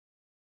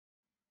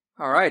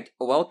Alright,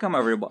 welcome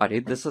everybody.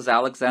 This is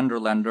Alex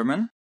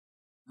Lenderman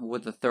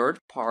with the third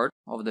part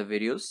of the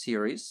video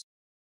series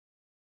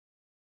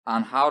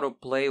on how to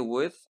play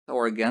with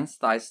or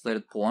against the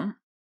isolated pawn.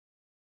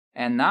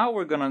 And now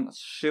we're gonna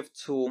shift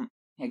to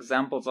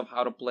examples of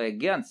how to play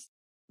against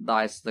the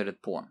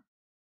isolated pawn.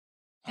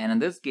 And in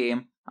this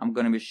game, I'm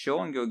gonna be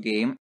showing you a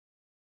game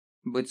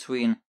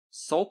between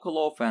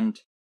Sokolov and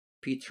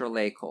Peter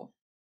Leko.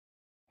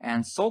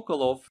 And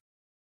Sokolov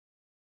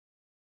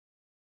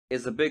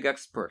is a big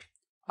expert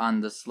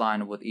on this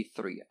line with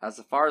e3.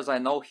 As far as I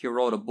know, he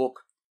wrote a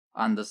book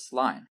on this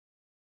line.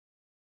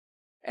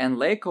 And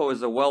Leko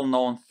is a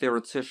well-known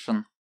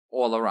theoretician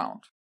all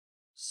around.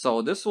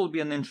 So this will be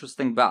an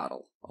interesting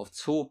battle of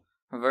two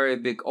very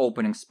big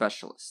opening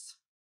specialists.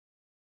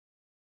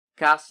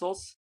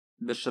 Castles,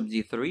 bishop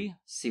d3,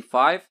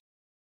 c5,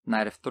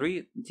 knight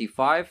f3,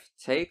 d5,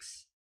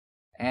 takes,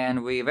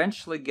 and we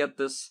eventually get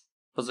this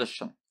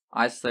position,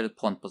 isolated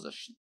pawn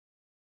position.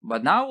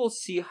 But now we'll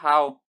see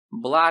how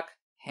Black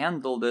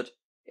handled it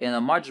in a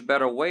much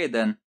better way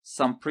than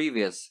some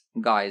previous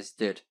guys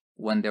did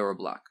when they were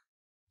Black.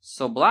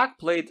 So Black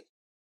played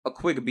a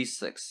quick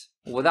b6.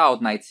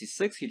 Without knight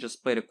c6, he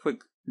just played a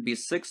quick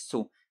b6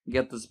 to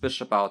get this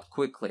bishop out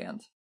quickly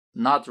and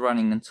not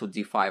running into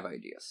d5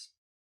 ideas.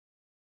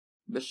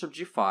 Bishop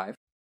g5,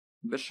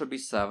 bishop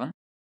b7,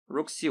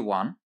 rook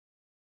c1,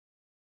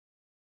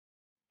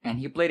 and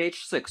he played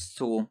h6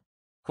 to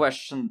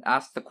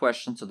ask the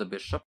question to the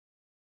bishop.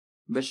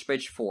 Bishop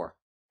h4.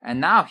 And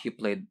now he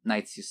played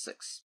knight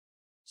c6.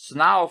 So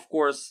now, of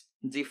course,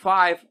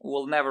 d5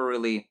 will never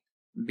really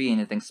be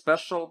anything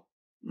special.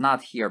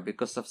 Not here,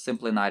 because of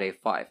simply knight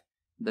a5.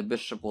 The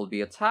bishop will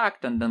be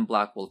attacked, and then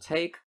Black will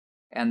take,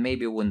 and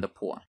maybe win the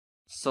pawn.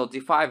 So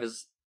d5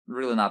 is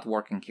really not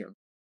working here.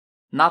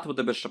 Not with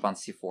the bishop on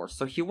c4.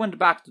 So he went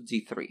back to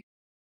d3.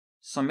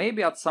 So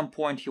maybe at some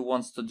point he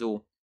wants to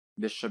do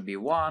bishop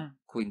b1,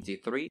 queen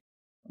d3,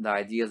 the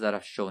ideas that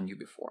I've shown you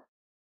before.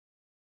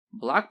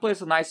 Black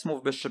plays a nice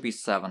move, bishop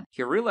e7.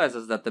 He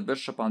realizes that the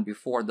bishop on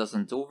b4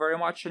 doesn't do very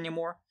much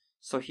anymore,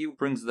 so he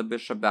brings the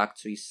bishop back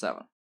to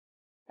e7.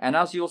 And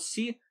as you'll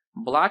see,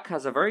 Black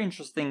has a very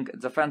interesting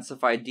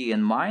defensive idea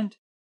in mind,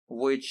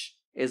 which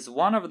is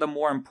one of the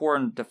more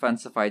important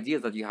defensive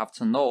ideas that you have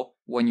to know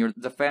when you're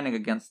defending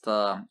against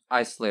an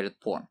isolated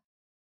pawn.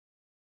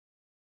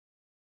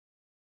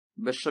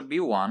 Bishop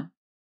b1,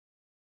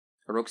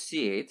 rook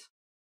c8,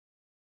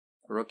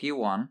 rook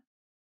e1,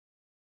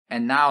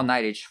 and now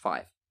knight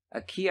h5.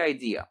 A key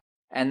idea.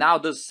 And now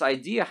this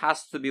idea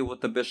has to be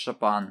with the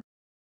bishop on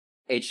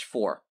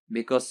h4,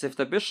 because if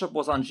the bishop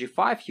was on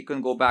g5, he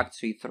can go back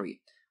to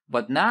e3.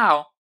 But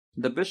now,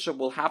 the bishop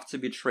will have to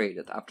be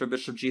traded. After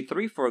bishop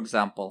g3, for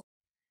example,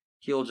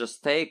 he'll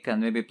just take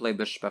and maybe play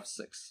bishop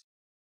f6.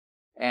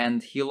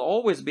 And he'll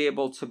always be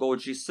able to go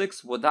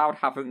g6 without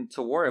having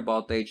to worry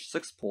about the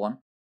h6 pawn,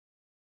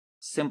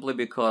 simply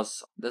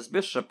because this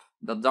bishop,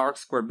 the dark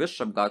square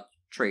bishop, got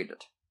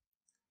traded.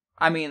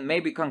 I mean,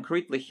 maybe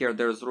concretely here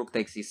there's rook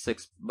takes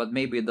e6, but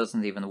maybe it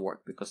doesn't even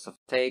work because of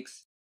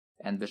takes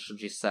and bishop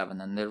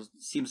g7, and there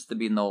seems to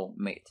be no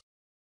mate.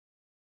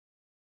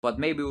 But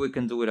maybe we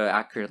can do it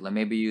accurately.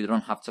 Maybe you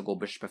don't have to go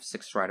bishop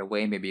f6 right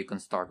away. Maybe you can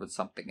start with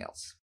something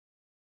else.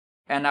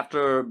 And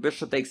after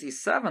bishop takes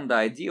e7, the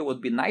idea would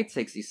be knight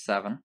takes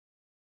e7.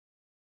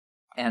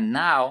 And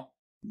now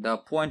the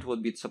point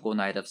would be to go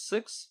knight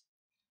f6.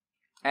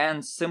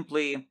 And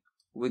simply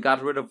we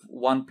got rid of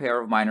one pair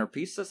of minor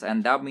pieces,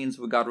 and that means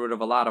we got rid of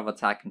a lot of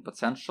attacking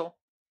potential.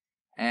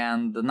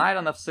 And the knight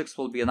on f6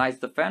 will be a nice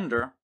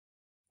defender,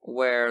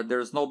 where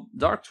there's no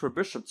dark square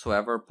bishop to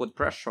ever put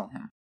pressure on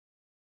him.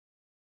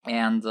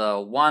 And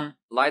one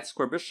light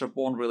square bishop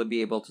won't really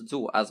be able to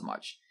do as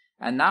much.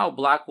 And now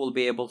Black will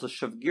be able to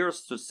shift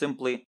gears to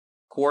simply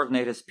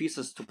coordinate his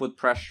pieces to put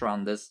pressure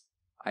on this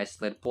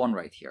isolated pawn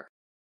right here.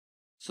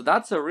 So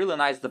that's a really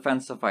nice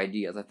defensive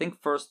idea. I think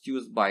first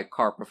used by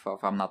Karpov,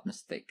 if I'm not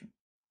mistaken.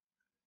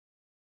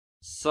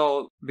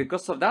 So,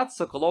 because of that,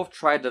 Sokolov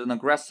tried an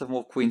aggressive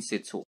move queen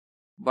c2.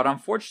 But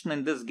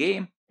unfortunately in this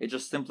game, it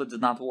just simply did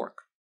not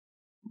work.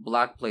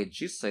 Black played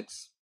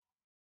g6,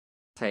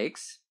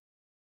 takes,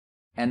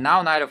 and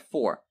now knight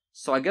f4.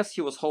 So I guess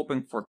he was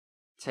hoping for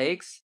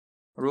takes,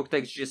 rook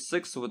takes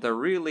g6 with a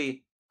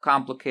really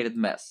complicated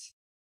mess.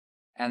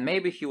 And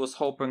maybe he was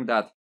hoping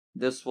that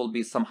this will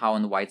be somehow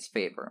in white's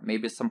favor.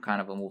 Maybe some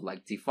kind of a move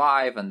like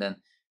d5 and then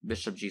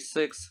bishop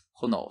g6,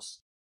 who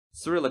knows.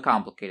 It's really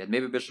complicated.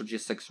 Maybe bishop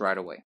g6 right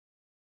away.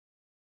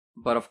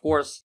 But of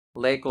course,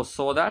 Leko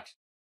saw that,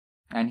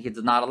 and he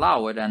did not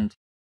allow it, and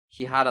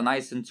he had a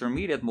nice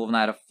intermediate move,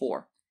 knight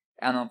f4.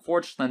 And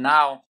unfortunately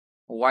now,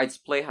 white's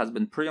play has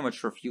been pretty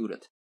much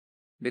refuted.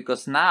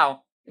 Because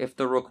now, if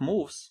the rook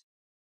moves,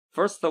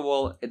 first of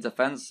all, it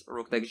defends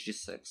rook takes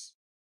g6.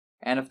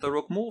 And if the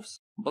rook moves,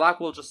 Black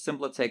will just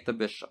simply take the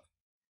bishop.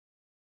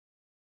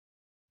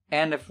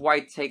 And if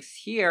white takes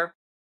here,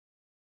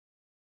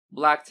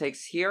 Black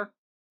takes here.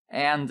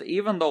 And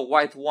even though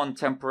white won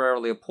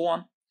temporarily a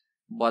pawn,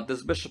 but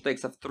this bishop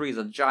takes f3 is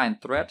a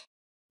giant threat,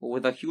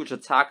 with a huge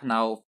attack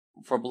now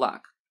for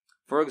Black.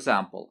 For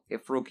example,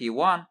 if rook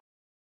e1,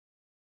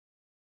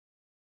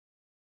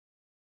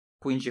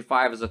 queen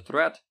g5 is a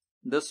threat,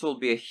 this will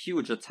be a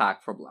huge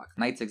attack for black.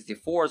 Knight takes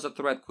d4 is a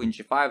threat, queen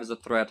g5 is a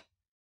threat.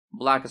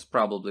 Black is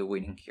probably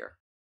winning here.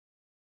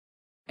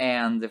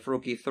 And if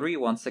rook e3,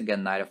 once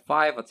again knight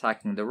f5,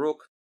 attacking the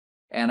rook.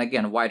 And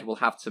again, white will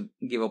have to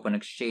give up an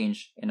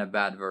exchange in a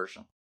bad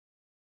version.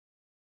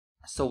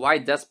 So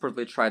white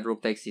desperately tried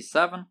rook takes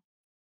e7,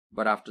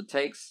 but after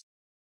takes,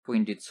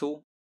 queen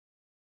d2,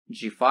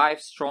 g5,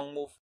 strong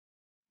move,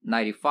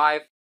 knight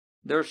e5,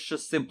 there's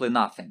just simply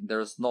nothing.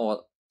 There's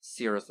no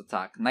serious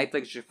attack. Knight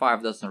takes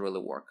g5 doesn't really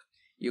work.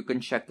 You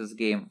can check this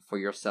game for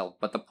yourself,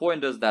 but the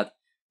point is that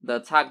the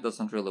attack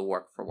doesn't really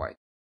work for white.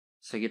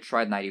 So he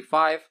tried knight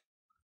e5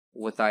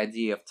 with the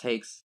idea of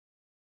takes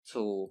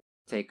to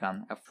take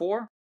on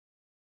f4,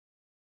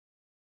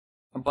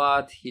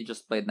 but he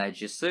just played knight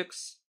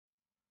g6,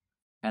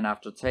 and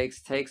after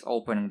takes,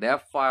 opening the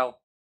f-file,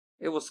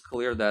 it was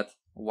clear that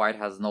white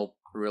has no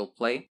real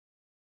play.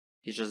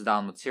 He's just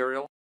down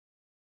material.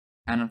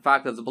 And in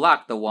fact, it's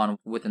black the one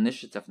with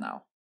initiative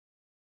now.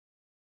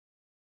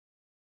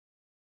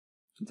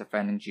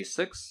 Defending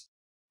g6.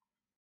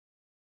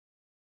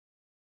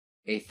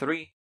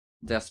 a3.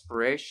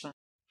 Desperation.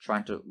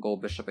 Trying to go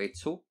bishop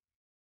a2.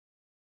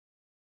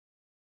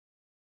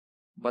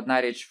 But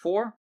knight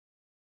h4.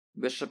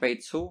 Bishop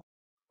a2.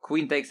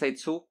 Queen takes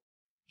a2.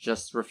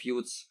 Just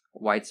refutes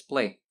white's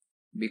play.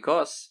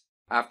 Because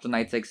after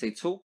knight takes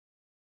a2,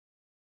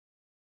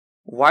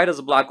 why does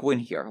black win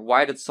here?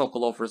 Why did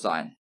Sokolov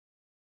resign?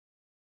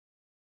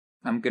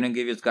 I'm gonna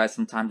give you guys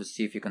some time to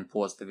see if you can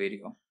pause the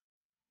video.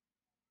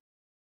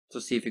 To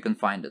see if you can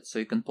find it. So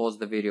you can pause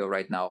the video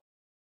right now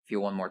if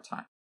you want more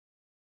time.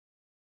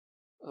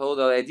 So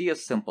the idea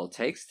is simple.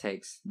 Takes,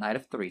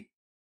 knight f3.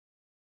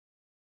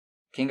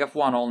 King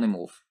f1 only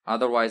move.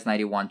 Otherwise knight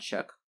e1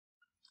 check.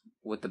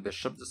 With the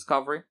bishop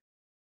discovery.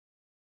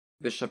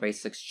 Bishop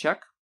a6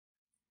 check.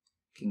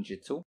 King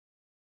g2.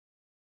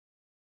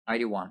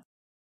 Knight e1.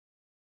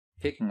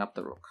 Picking up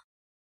the rook.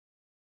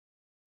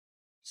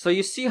 So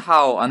you see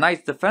how a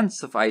nice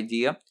defensive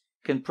idea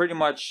can pretty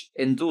much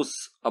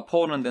induce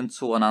opponent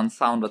into an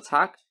unsound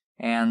attack,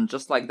 and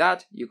just like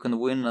that, you can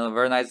win a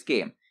very nice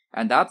game.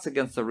 And that's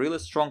against a really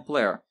strong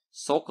player,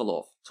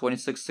 Sokolov,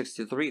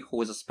 2663,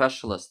 who is a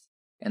specialist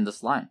in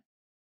this line.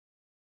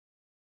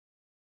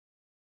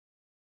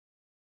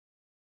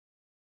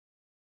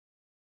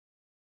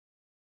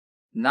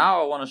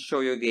 Now I want to show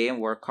you a game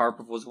where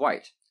Karpov was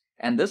white.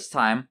 And this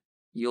time,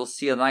 you'll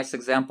see a nice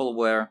example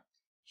where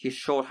he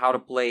showed how to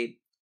play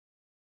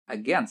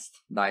against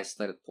the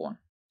isolated pawn.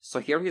 So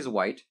here he's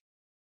white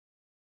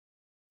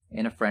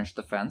in a French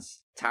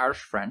defense, Tarish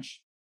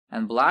French,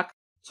 and black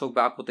took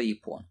back with the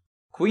e-pawn.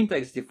 Queen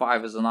takes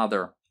d5 is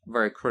another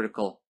very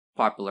critical,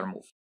 popular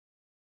move.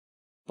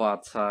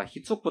 But he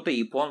took with the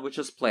e-pawn, which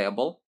is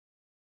playable,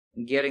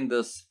 getting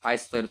this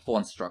isolated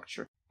pawn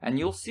structure. And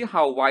you'll see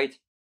how white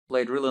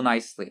played really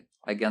nicely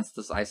against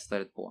this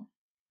isolated pawn.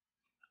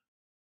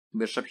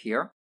 Bishop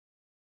here.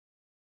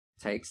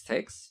 Takes.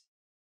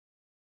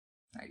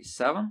 Knight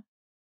e7.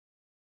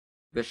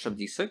 Bishop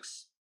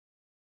d6.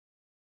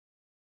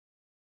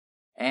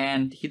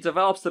 And he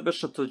develops the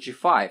bishop to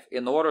g5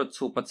 in order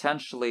to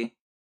potentially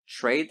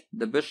trade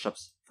the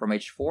bishops from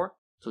h4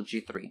 to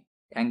g3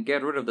 and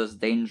get rid of this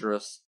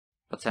dangerous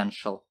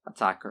potential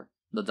attacker,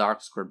 the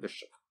dark square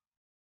bishop.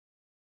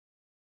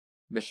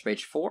 Bishop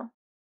h4.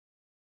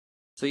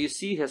 So you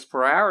see his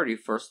priority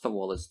first of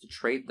all is to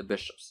trade the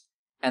bishops.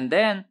 And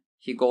then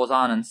he goes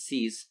on and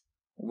sees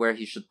where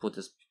he should put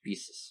his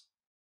pieces.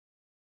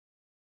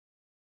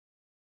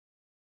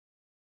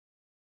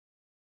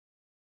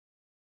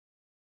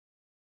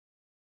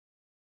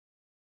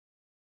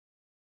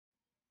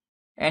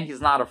 And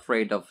he's not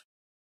afraid of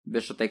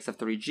bishop takes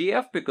f3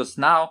 gf because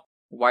now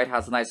white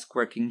has a nice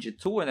square king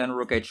g2 and then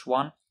rook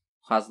h1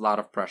 has a lot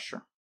of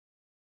pressure.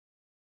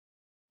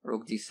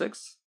 Rook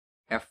d6,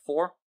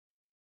 f4,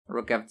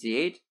 rook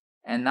fd8,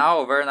 and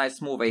now a very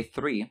nice move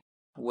a3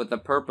 with the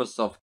purpose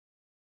of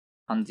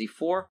on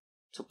d4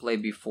 to play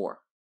b4.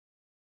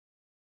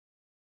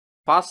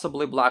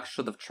 Possibly black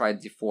should have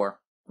tried d4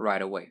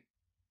 right away.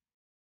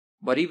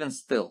 But even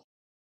still,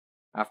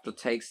 after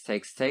takes,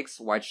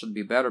 white should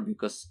be better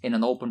because in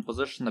an open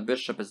position the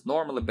bishop is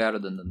normally better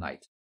than the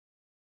knight.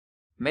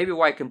 Maybe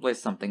white can play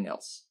something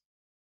else.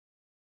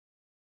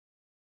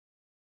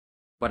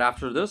 But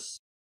after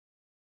this,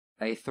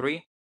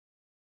 a3,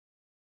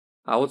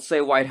 I would say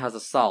white has a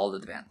solid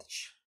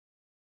advantage.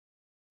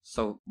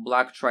 So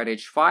black tried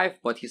h5,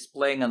 but he's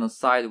playing on a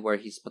side where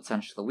he's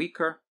potentially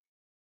weaker.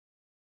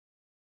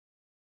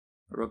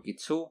 Rook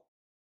e2,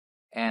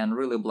 and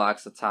really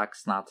black's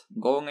attack's not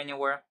going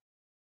anywhere.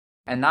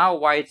 And now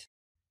white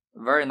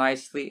very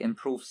nicely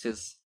improves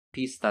his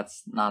piece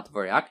that's not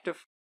very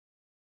active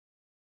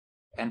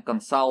and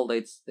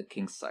consolidates the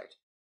king's side.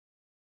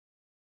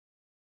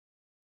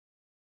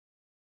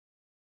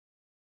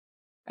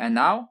 And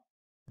now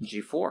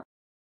g4.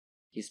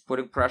 He's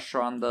putting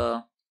pressure on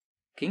the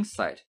king's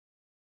side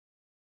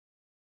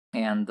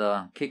and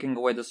kicking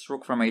away this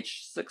rook from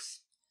h6.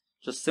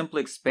 just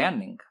simply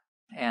expanding.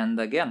 And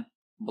again,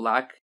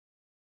 black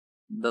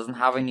doesn't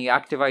have any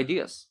active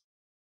ideas.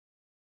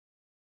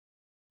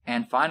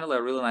 And finally,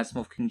 a really nice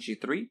move, king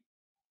g3,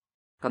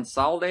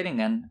 consolidating,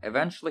 and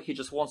eventually he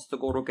just wants to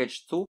go rook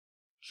h2,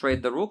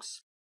 trade the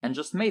rooks, and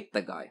just mate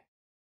the guy.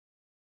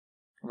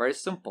 Very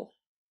simple.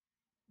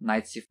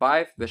 Knight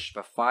c5,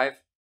 bishop f5,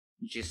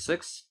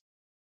 g6,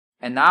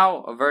 and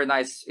now a very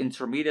nice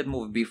intermediate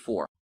move,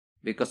 b4,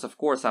 because of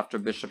course after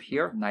bishop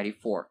here, knight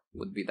e4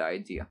 would be the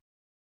idea.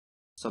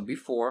 So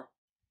b4,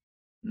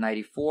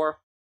 knight e4,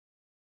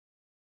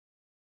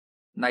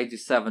 knight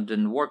d7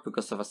 didn't work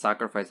because of a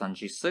sacrifice on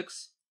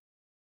g6,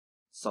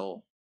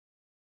 so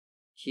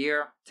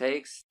here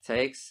takes,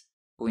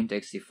 queen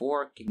takes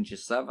e4, king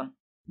g7,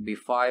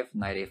 b5,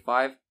 knight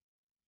a5,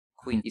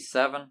 queen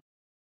e7.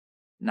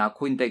 Now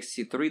queen takes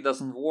c3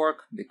 doesn't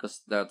work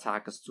because the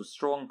attack is too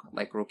strong,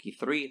 like rook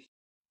e3,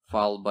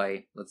 followed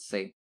by, let's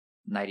say,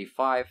 knight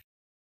e5,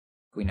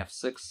 queen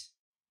f6,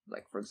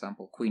 like for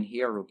example queen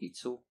here, rook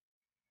e2,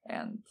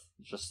 and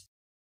just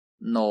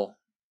no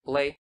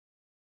play.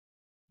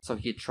 So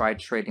he tried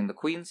trading the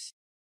queens,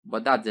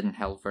 but that didn't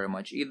help very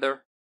much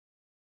either.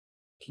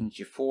 King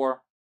g4,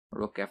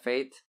 rook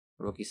f8,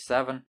 rook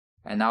e7,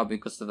 and now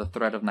because of the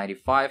threat of knight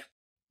e5,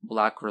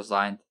 black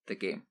resigned the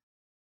game.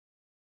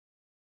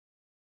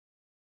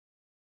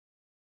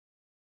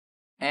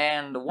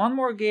 And one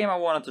more game I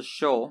wanted to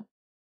show,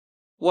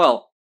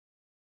 well,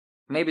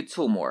 maybe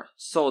two more.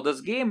 So this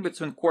game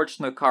between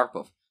Korchnoi and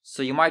Karpov.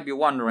 So you might be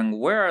wondering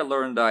where I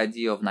learned the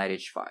idea of knight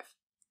h5.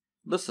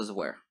 This is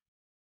where.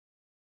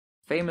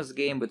 Famous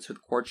game between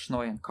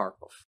Korchnoi and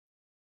Karpov.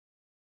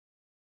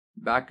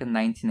 Back in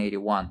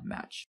 1981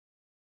 match.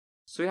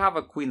 So you have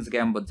a queen's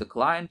gambit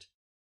declined,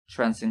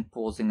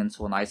 transposing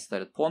into an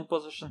isolated pawn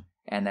position,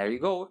 and there you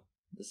go.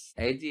 This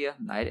idea,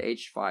 knight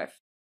h5.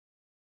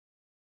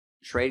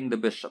 Trading the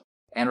bishop.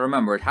 And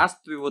remember, it has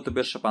to be with the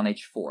bishop on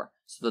h4,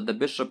 so that the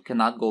bishop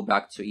cannot go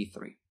back to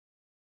e3.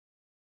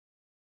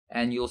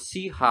 And you'll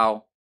see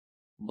how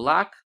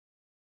black,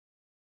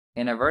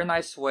 in a very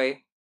nice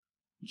way,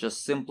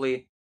 just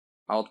simply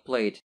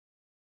outplayed.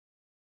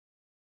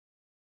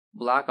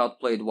 Black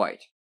outplayed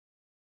white.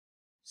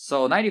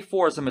 So knight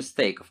e4 is a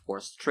mistake, of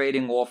course.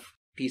 Trading off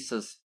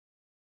pieces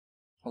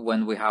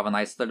when we have an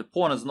isolated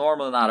pawn is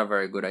normally not a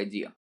very good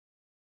idea,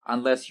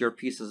 unless your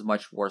piece is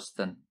much worse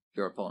than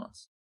your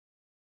opponent's.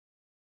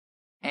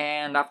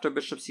 And after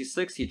bishop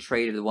c6, he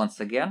traded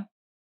once again.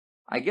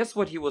 I guess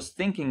what he was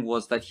thinking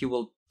was that he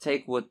will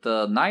take with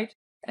the knight,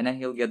 and then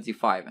he'll get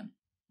d5 in.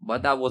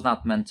 But that was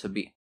not meant to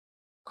be.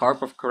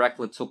 Karpov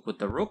correctly took with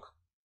the rook.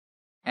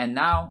 And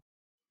now,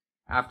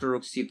 after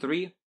rook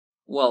c3,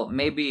 well,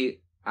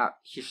 maybe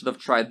he should have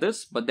tried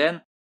this, but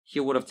then he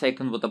would have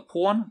taken with the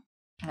pawn,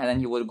 and then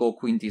he would go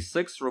queen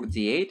d6, rook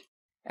d8,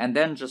 and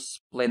then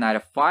just play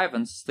knight f5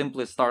 and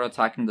simply start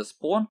attacking this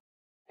pawn.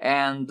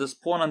 And this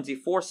pawn on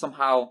d4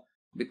 somehow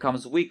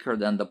becomes weaker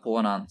than the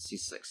pawn on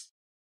c6.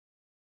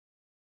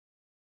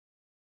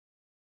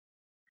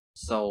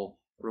 So,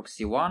 rook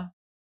c1.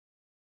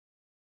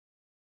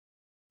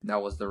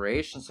 That was the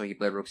variation, so he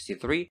played rook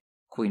c3,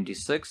 queen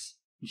d6,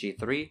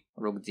 g3,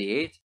 rook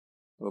d8,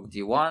 rook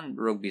d1,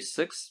 rook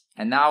b6,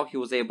 and now he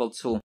was able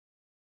to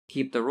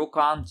keep the rook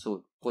on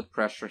to put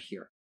pressure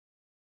here.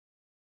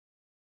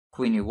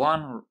 Queen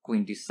e1,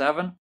 queen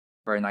d7,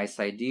 very nice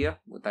idea,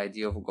 with the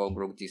idea of going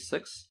rook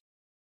d6,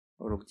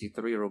 rook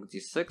d3, rook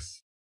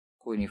d6,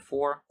 queen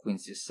e4, queen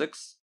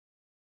c6.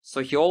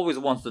 So he always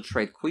wants to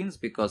trade queens,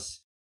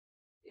 because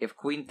if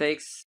queen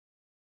takes,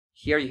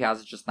 here he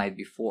has just knight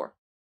b4.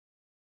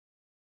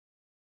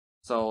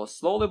 So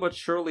slowly but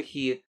surely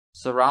he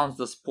surrounds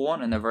this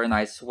pawn in a very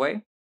nice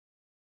way.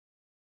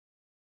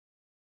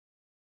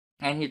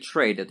 And he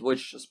traded,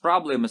 which is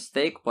probably a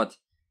mistake, but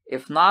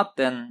if not,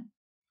 then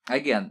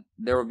again,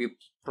 there will be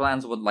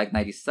plans with like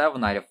knight e7,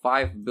 knight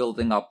f5,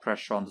 building up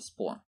pressure on this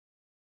pawn.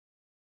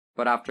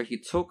 But after he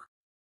took,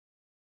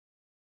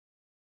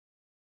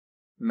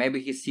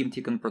 maybe he seemed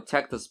he can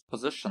protect his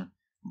position,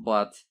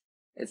 but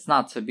it's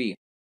not to be,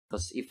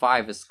 because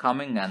e5 is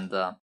coming and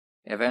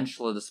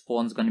eventually this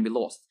pawn is going to be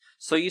lost.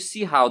 So you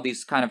see how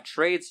these kind of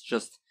trades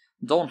just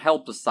don't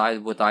help the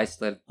side with the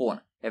isolated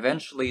pawn.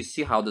 Eventually you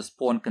see how this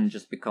pawn can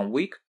just become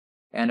weak,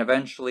 and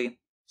eventually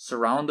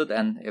surrounded,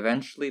 and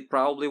eventually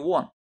probably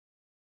won.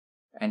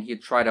 And he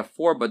tried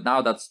f4, but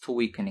now that's too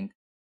weakening.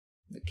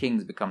 The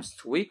king becomes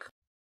too weak.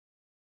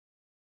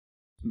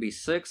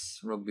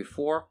 b6, rook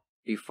b4,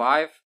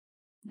 b5,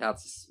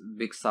 that's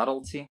big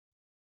subtlety.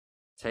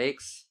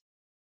 Takes,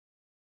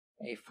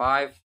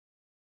 a5,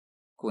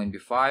 queen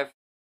b5,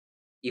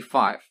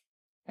 e5.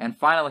 And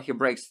finally he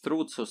breaks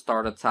through to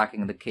start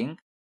attacking the king.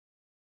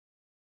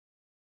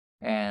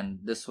 And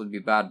this would be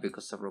bad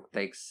because of rook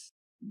takes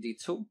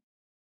d2.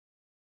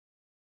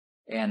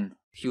 And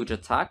huge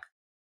attack.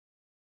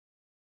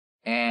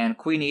 And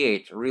queen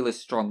e8, really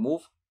strong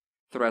move,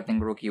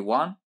 threatening rook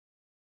e1.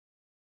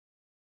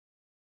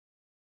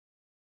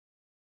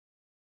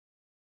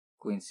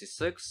 Queen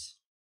c6.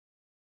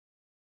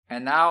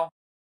 And now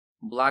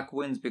black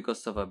wins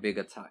because of a big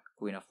attack.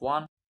 Queen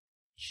f1,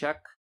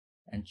 check,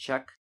 and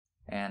check,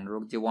 and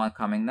rook d1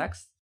 coming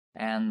next,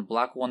 and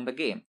black won the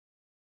game.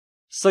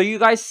 So you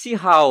guys see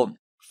how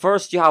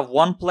first you have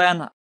one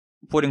plan,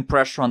 putting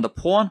pressure on the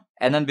pawn,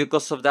 and then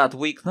because of that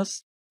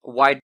weakness,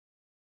 white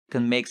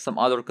can make some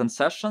other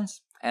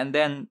concessions, and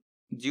then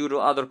due to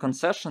other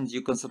concessions,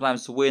 you can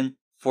sometimes win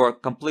for a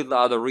completely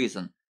other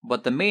reason.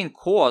 But the main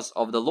cause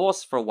of the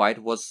loss for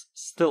white was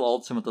still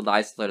ultimately the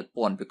isolated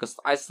pawn, because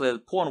the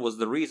isolated pawn was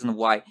the reason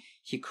why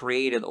he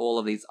created all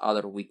of these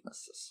other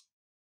weaknesses.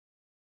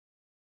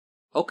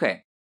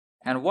 Okay,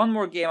 and one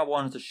more game I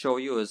wanted to show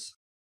you is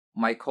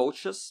my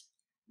coaches.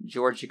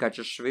 Georgi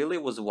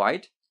Kachashvili was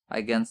white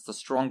against a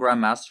strong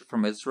grandmaster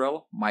from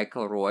Israel,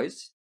 Michael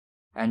Royce.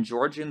 And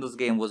Georgi in this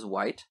game was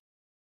white.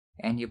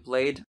 And he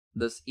played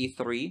this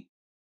e3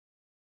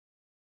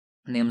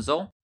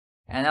 Nimzo.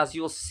 And as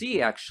you'll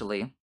see,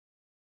 actually,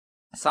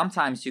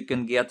 sometimes you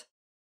can get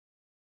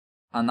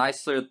an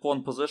isolated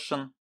pawn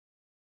position.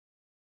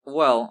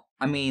 Well,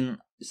 I mean,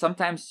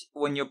 sometimes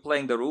when you're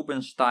playing the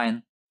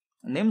Rubinstein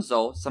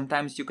Nimzo,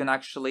 sometimes you can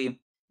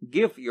actually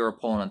give your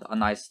opponent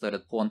an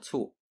isolated pawn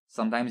too.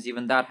 Sometimes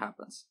even that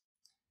happens.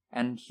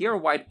 And here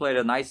white played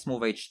a nice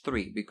move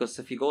h3, because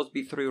if he goes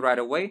b3 right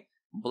away,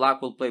 black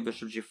will play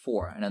bishop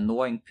g4, an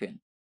annoying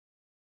pin.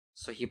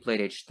 So he played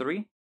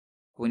h3,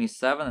 queen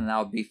e7, and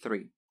now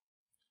b3.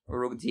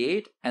 Rook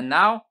d8, and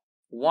now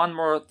one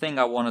more thing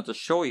I wanted to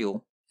show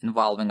you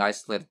involving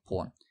isolated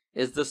pawn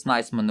is this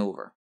nice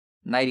maneuver,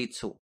 knight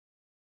e2.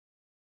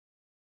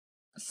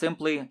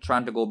 Simply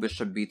trying to go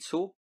bishop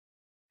b2,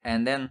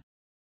 and then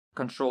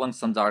controlling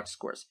some dark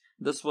squares.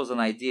 This was an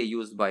idea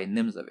used by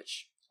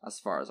Nimzovich, as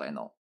far as I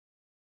know.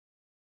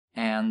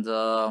 And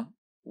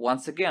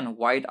once again,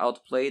 white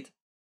outplayed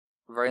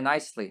very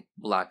nicely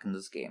black in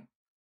this game.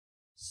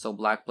 So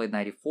black played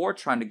knight e4,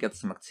 trying to get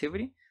some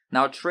activity.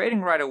 Now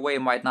trading right away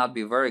might not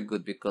be very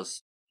good,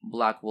 because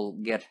black will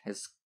get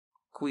his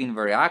queen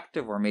very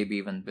active, or maybe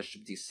even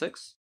bishop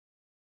d6.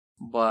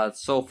 But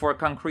so for a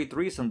concrete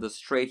reason, this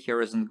trade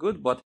here isn't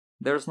good, but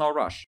there's no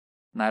rush.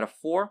 Knight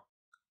f4,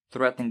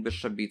 threatening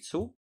bishop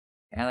b2.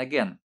 And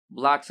again,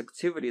 black's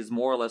activity is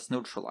more or less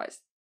neutralized,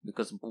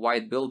 because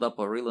white built up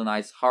a really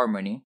nice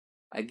harmony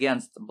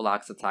against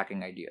black's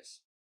attacking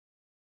ideas.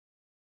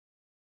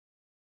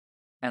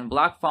 And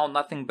black found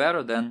nothing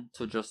better than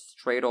to just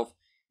trade off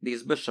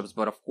these bishops,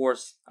 but of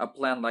course a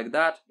plan like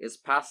that is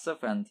passive,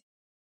 and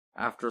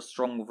after a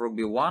strong move rook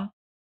b1,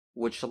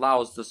 which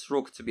allows this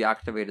rook to be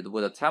activated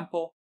with a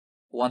tempo,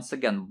 once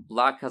again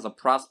black has a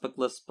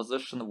prospectless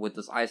position with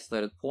this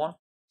isolated pawn,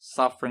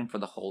 suffering for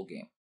the whole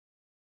game.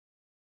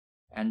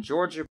 And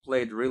Georgi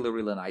played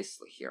really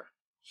nicely here.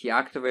 He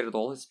activated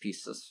all his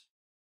pieces.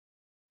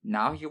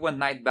 Now he went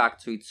knight back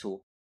to e2,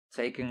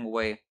 taking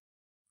away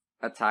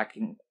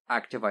attacking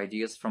active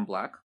ideas from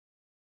black.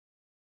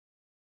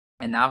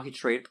 And now he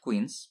traded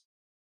queens.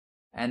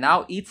 And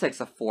now e takes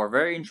f4,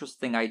 very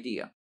interesting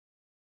idea.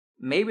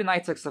 Maybe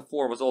knight takes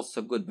f4 was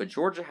also good, but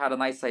Georgi had a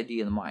nice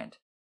idea in mind.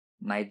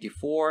 Knight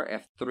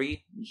d4,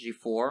 f3,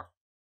 g4,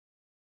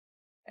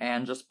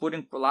 and just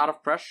putting a lot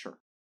of pressure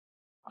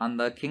on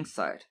the king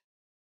side,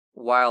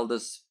 while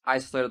this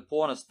isolated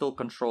pawn is still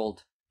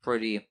controlled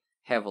pretty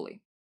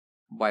heavily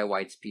by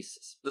white's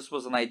pieces. This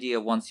was an idea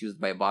once used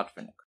by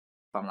Botvinnik,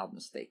 if I'm not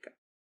mistaken.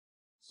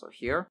 So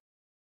here,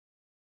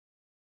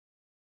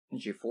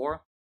 g4,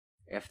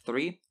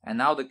 f3, and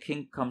now the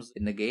king comes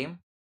in the game.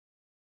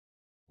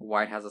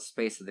 White has a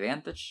space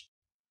advantage.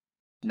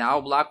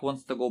 Now black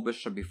wants to go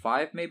bishop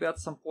b5 maybe at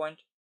some point,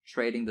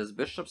 trading this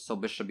bishop, so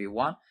bishop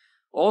b1.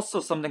 Also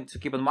something to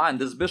keep in mind,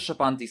 this bishop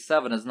on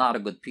d7 is not a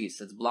good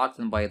piece. It's blocked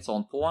in by its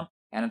own pawn,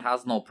 and it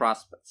has no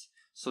prospects.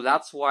 So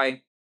that's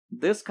why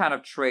this kind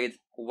of trade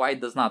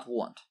white does not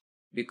want,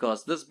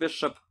 because this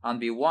bishop on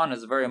b1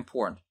 is very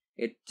important.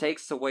 It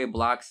takes away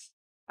black's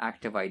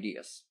active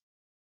ideas.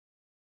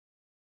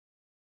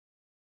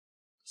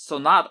 So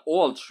not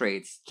all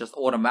trades just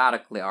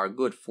automatically are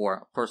good for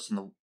a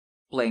person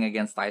playing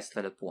against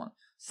isolated pawn.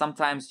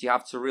 Sometimes you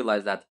have to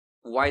realize that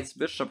white's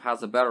bishop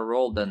has a better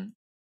role than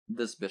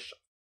this bishop.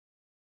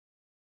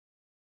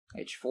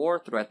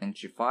 h4, threatening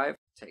g5,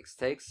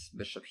 takes,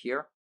 bishop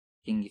here,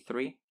 king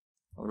e3,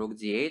 rook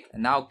d8,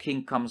 and now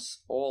king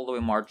comes all the way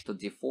marched to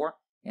d4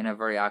 in a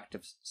very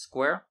active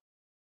square.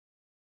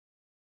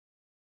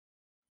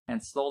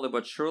 And slowly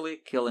but surely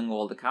killing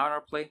all the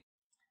counterplay.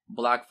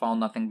 Black found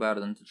nothing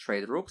better than to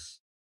trade rooks.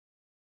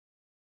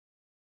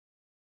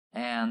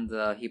 And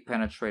he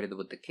penetrated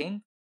with the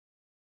king.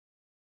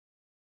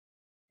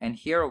 And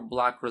here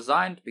black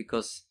resigned,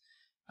 because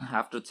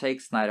after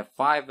takes, knight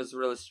f5 is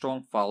really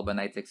strong, followed by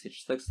knight takes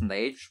h6 and the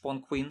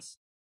h-pawn queens.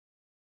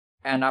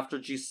 And after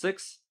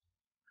g6,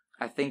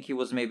 I think he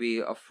was maybe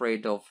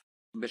afraid of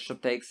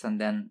bishop takes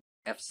and then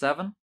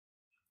f7.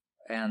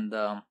 And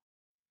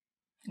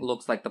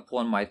looks like the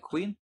pawn might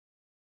queen.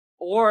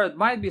 Or it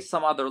might be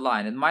some other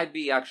line. It might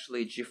be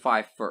actually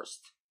g5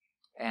 first.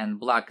 And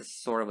black is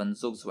sort of in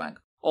zugzwang.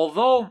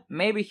 Although,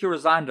 maybe he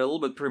resigned a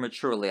little bit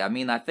prematurely. I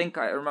mean, I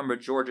remember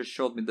Georgi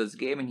showed me this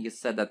game and he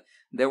said that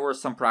there were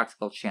some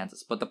practical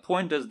chances. But the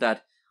point is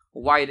that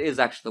white is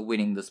actually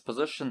winning this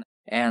position.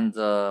 And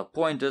the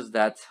point is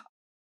that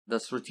the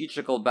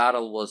strategical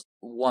battle was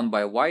won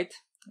by white,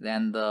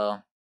 and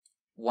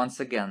once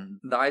again,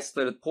 the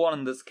isolated pawn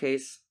in this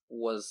case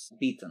was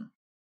beaten.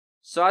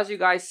 So as you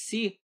guys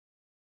see,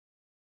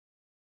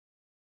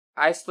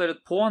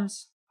 isolated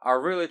pawns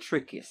are really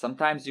tricky.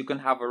 Sometimes you can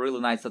have a really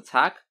nice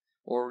attack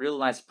or really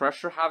nice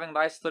pressure having the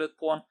isolated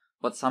pawn,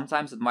 but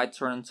sometimes it might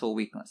turn into a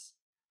weakness.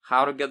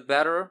 How to get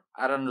better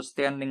at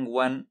understanding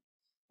when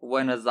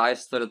is the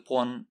isolated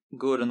pawn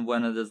good and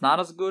when it is not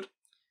as good?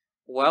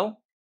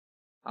 Well,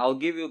 I'll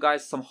give you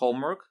guys some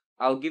homework.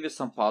 I'll give you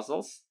some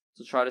puzzles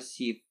to try to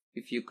see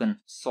if you can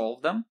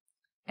solve them.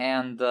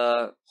 And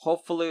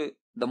hopefully,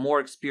 the more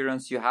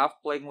experience you have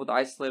playing with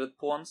isolated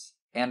pawns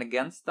and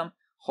against them,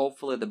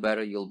 hopefully the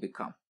better you'll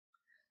become.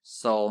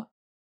 So,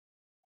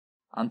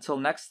 until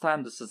next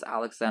time, this is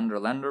Alex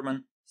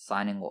Lenderman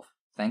signing off.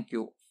 Thank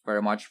you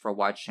very much for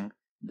watching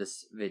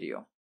this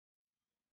video.